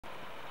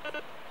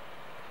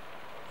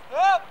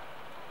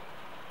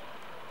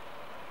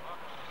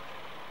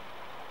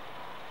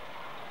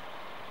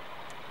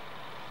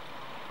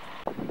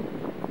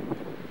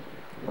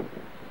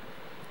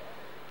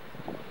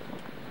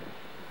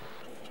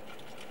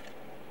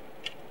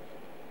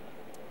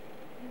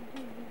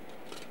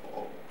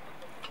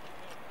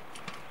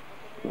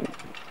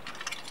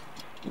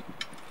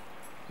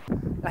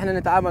احنا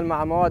نتعامل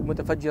مع مواد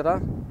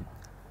متفجرة،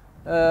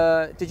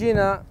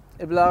 تجينا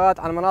إبلاغات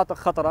عن مناطق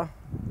خطرة.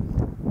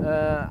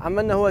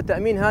 عملنا هو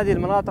تأمين هذه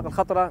المناطق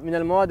الخطرة من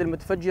المواد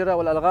المتفجرة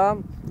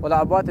والألغام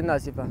والعبوات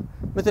الناسفة.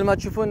 مثل ما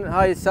تشوفون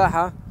هاي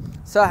الساحة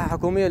ساحة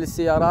حكومية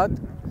للسيارات.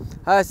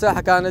 هاي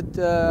الساحة كانت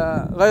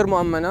غير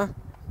مؤمنة.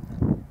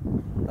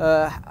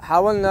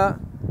 حاولنا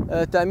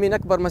تأمين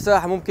أكبر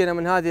مساحة ممكنة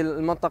من هذه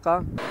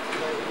المنطقة.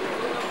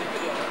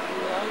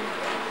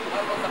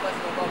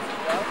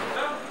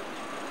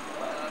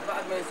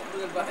 بعد ما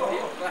يسحبون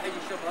الباحثين راح يجي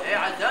الشرطة. ايه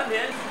عزام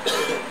هين.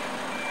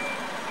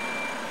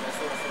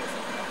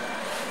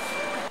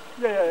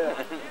 يا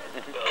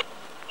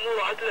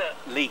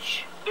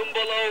ليش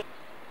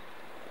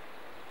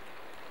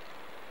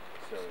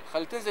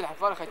خلي تنزل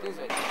حفارة، خلي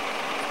تنزل.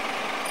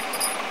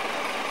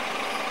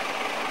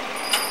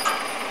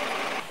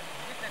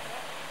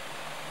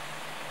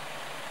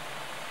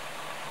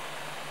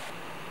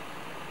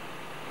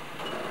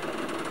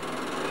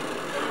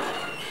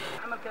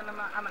 عمل كان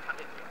عمل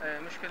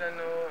حقيقي. مشكلة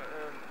انه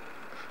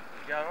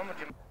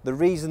The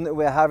reason that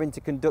we're having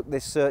to conduct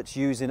this search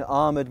using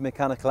armoured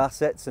mechanical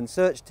assets and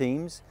search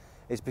teams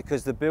is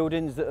because the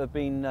buildings that have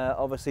been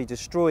obviously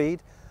destroyed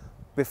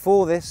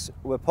before this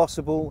were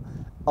possible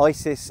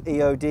ISIS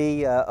EOD,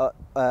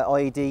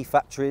 IED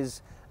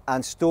factories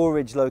and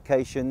storage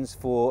locations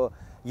for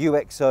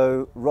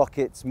UXO,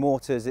 rockets,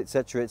 mortars,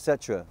 etc.,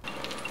 etc.